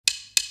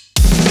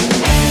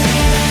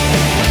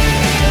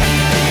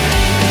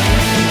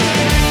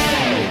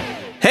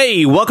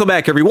Hey, welcome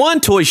back everyone,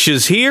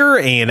 Toyshiz here,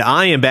 and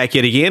I am back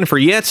yet again for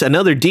yet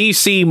another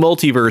DC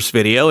Multiverse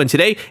video, and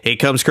today it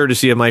comes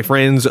courtesy of my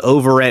friends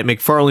over at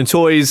McFarlane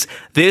Toys.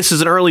 This is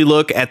an early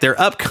look at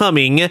their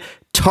upcoming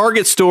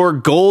Target Store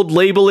Gold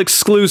Label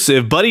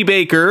exclusive Buddy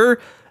Baker,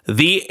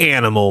 the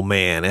Animal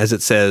Man, as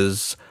it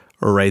says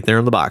right there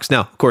in the box. Now,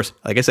 of course,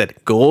 like I said,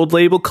 Gold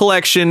Label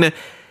collection.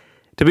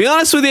 To be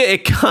honest with you,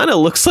 it kind of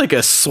looks like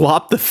a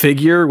swap the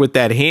figure with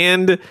that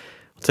hand.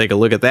 Take a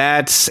look at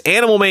that.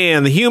 Animal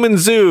Man, the Human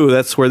Zoo.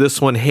 That's where this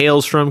one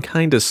hails from,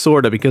 kind of,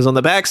 sort of, because on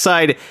the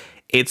backside,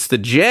 it's the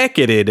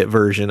jacketed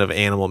version of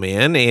Animal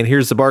Man. And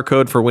here's the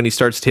barcode for when he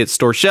starts to hit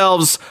store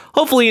shelves,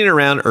 hopefully in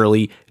around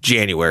early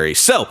January.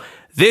 So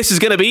this is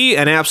going to be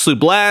an absolute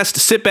blast.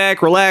 Sit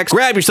back, relax,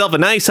 grab yourself a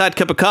nice hot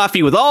cup of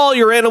coffee with all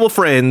your animal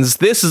friends.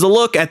 This is a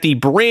look at the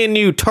brand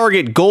new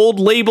Target Gold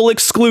Label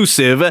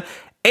exclusive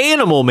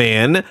Animal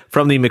Man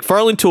from the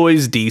McFarlane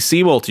Toys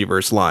DC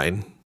Multiverse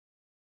line.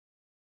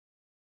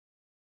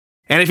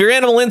 And if your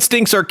animal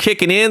instincts are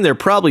kicking in, they're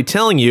probably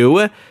telling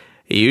you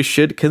you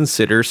should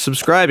consider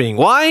subscribing.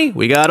 Why?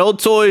 We got old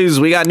toys,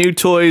 we got new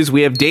toys,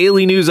 we have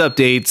daily news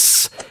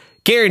updates.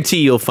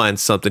 Guarantee you'll find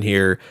something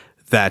here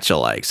that you'll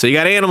like. So you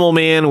got Animal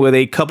Man with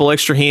a couple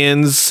extra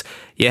hands.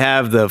 You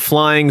have the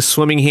flying,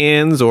 swimming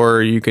hands,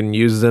 or you can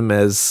use them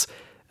as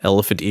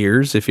elephant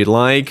ears if you'd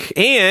like.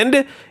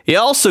 And you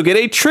also get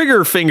a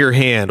trigger finger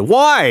hand.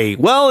 Why?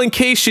 Well, in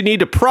case you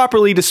need to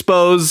properly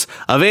dispose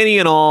of any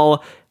and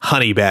all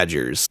honey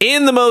badgers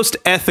in the most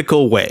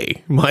ethical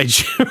way, mind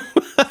you.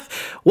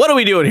 What are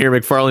we doing here,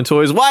 McFarlane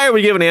Toys? Why are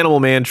we giving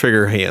Animal Man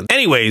trigger hands?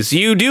 Anyways,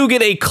 you do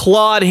get a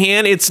clawed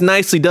hand. It's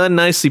nicely done,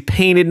 nicely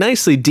painted,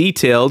 nicely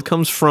detailed.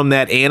 Comes from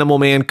that Animal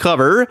Man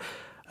cover,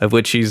 of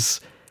which he's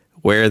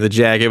wearing the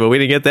jacket, but we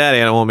didn't get that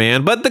Animal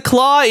Man. But the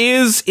claw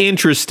is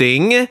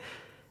interesting,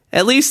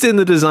 at least in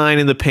the design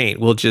and the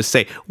paint, we'll just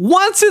say.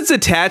 Once it's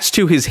attached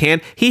to his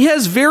hand, he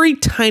has very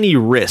tiny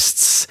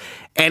wrists,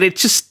 and it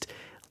just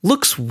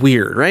looks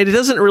weird, right? It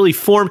doesn't really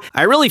form.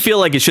 I really feel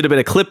like it should have been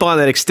a clip-on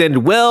that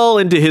extended well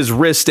into his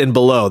wrist and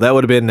below. That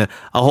would have been a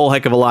whole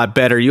heck of a lot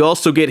better. You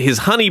also get his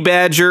honey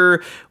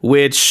badger,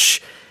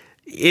 which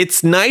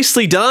it's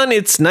nicely done.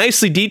 It's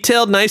nicely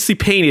detailed, nicely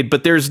painted,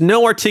 but there's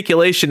no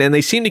articulation, and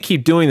they seem to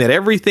keep doing that.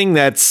 Everything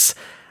that's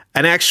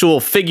an actual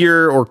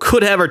figure or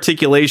could have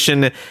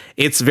articulation,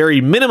 it's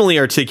very minimally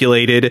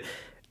articulated,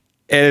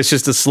 and it's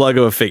just a slug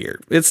of a figure.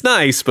 It's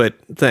nice, but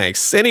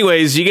thanks.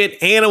 Anyways, you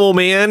get Animal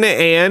Man,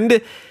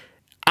 and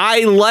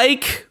I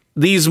like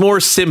these more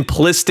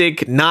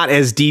simplistic, not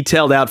as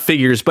detailed out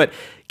figures, but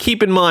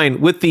keep in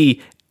mind, with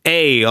the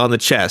A on the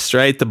chest,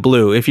 right, the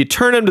blue, if you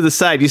turn him to the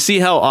side, you see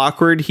how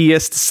awkward he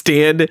has to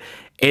stand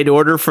in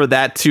order for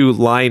that to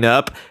line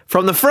up.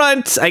 From the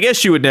front, I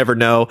guess you would never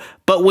know,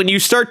 but when you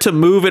start to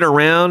move it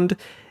around,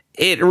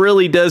 it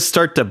really does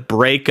start to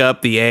break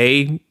up the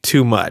A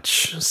too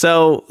much.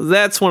 So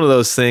that's one of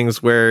those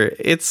things where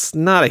it's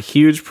not a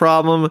huge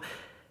problem,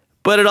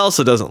 but it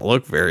also doesn't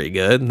look very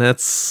good. And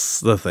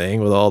that's the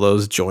thing with all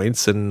those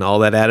joints and all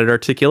that added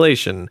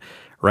articulation,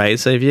 right?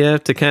 So if you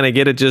have to kind of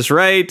get it just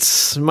right,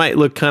 it might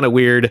look kind of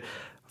weird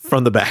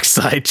from the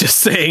backside, just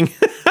saying.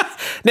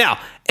 Now,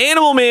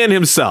 Animal Man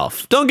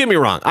himself, don't get me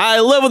wrong, I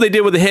love what they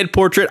did with the head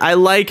portrait. I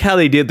like how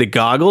they did the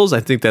goggles. I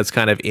think that's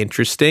kind of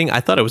interesting. I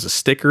thought it was a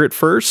sticker at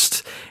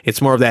first.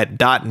 It's more of that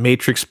dot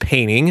matrix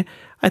painting.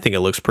 I think it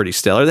looks pretty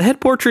stellar. The head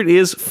portrait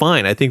is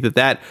fine. I think that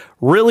that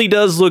really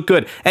does look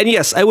good. And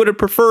yes, I would have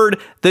preferred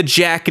the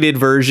jacketed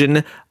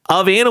version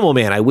of Animal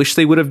Man. I wish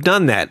they would have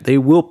done that. They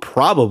will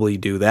probably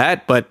do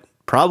that, but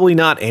probably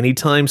not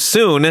anytime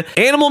soon.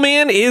 Animal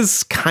Man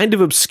is kind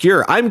of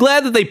obscure. I'm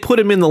glad that they put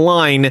him in the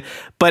line,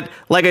 but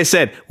like I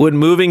said, when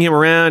moving him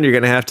around, you're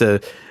going to have to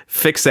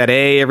fix that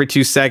A every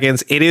 2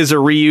 seconds. It is a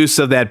reuse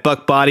of that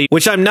buck body,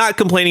 which I'm not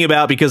complaining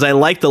about because I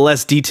like the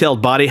less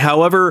detailed body.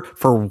 However,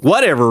 for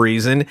whatever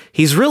reason,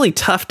 he's really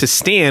tough to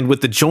stand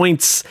with the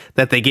joints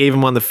that they gave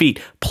him on the feet.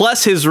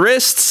 Plus his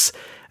wrists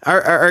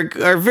are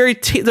very,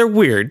 they're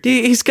weird.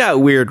 He's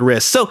got weird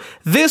wrists. So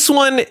this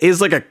one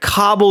is like a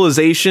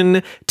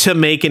cobbleization to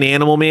make an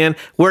Animal Man,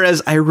 whereas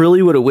I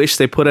really would have wished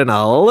they put in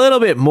a little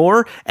bit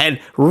more and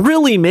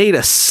really made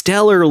a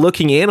stellar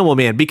looking Animal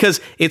Man, because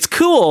it's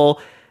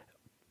cool,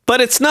 but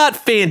it's not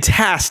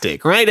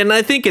fantastic, right? And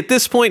I think at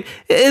this point,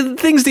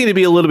 things need to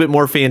be a little bit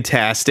more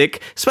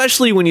fantastic,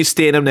 especially when you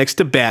stand up next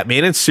to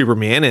Batman and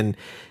Superman, and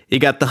you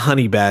got the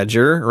honey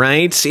badger,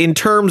 right? In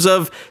terms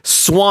of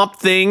Swamp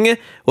Thing,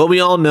 well, we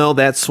all know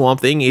that Swamp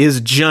Thing is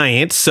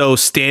giant, so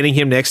standing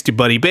him next to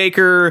Buddy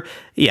Baker,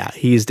 yeah,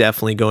 he's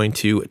definitely going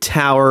to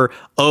tower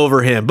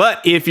over him.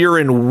 But if you're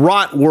in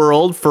Rot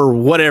World for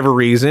whatever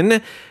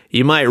reason,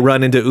 you might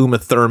run into Uma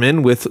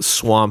Thurman with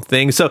Swamp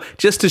Thing. So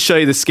just to show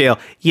you the scale,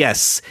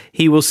 yes,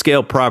 he will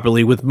scale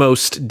properly with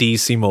most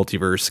DC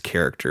Multiverse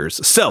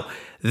characters. So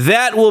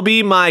that will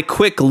be my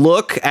quick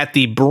look at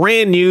the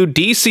brand new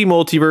DC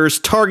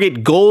Multiverse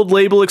Target Gold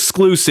Label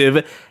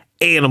exclusive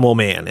Animal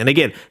Man. And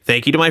again,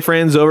 thank you to my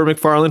friends over at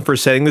McFarlane for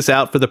setting this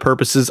out for the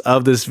purposes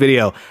of this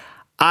video.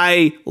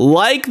 I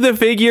like the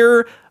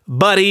figure,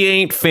 but he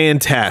ain't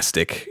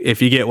fantastic,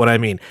 if you get what I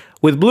mean.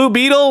 With Blue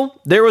Beetle,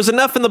 there was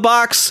enough in the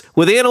box.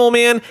 With Animal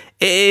Man,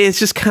 it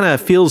just kind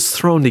of feels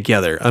thrown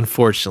together,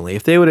 unfortunately.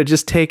 If they would have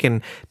just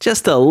taken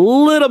just a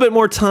little bit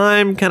more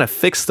time, kind of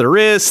fixed the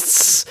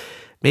wrists,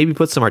 maybe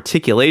put some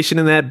articulation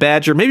in that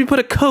badger, maybe put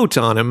a coat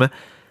on him,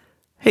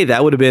 hey,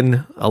 that would have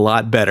been a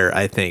lot better,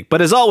 I think.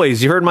 But as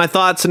always, you heard my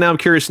thoughts, and now I'm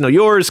curious to know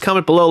yours.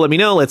 Comment below, let me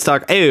know. Let's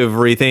talk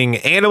everything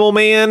Animal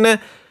Man.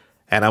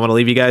 And I want to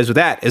leave you guys with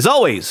that. As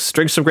always,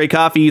 drink some great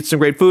coffee, eat some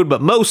great food, but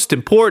most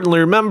importantly,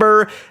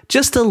 remember,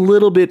 just a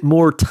little bit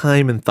more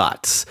time and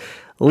thoughts.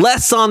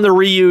 Less on the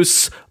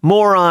reuse,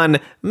 more on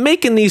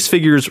making these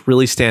figures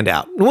really stand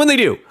out. And when they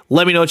do,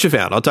 let me know what you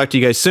found. I'll talk to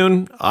you guys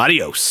soon.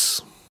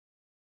 Adios.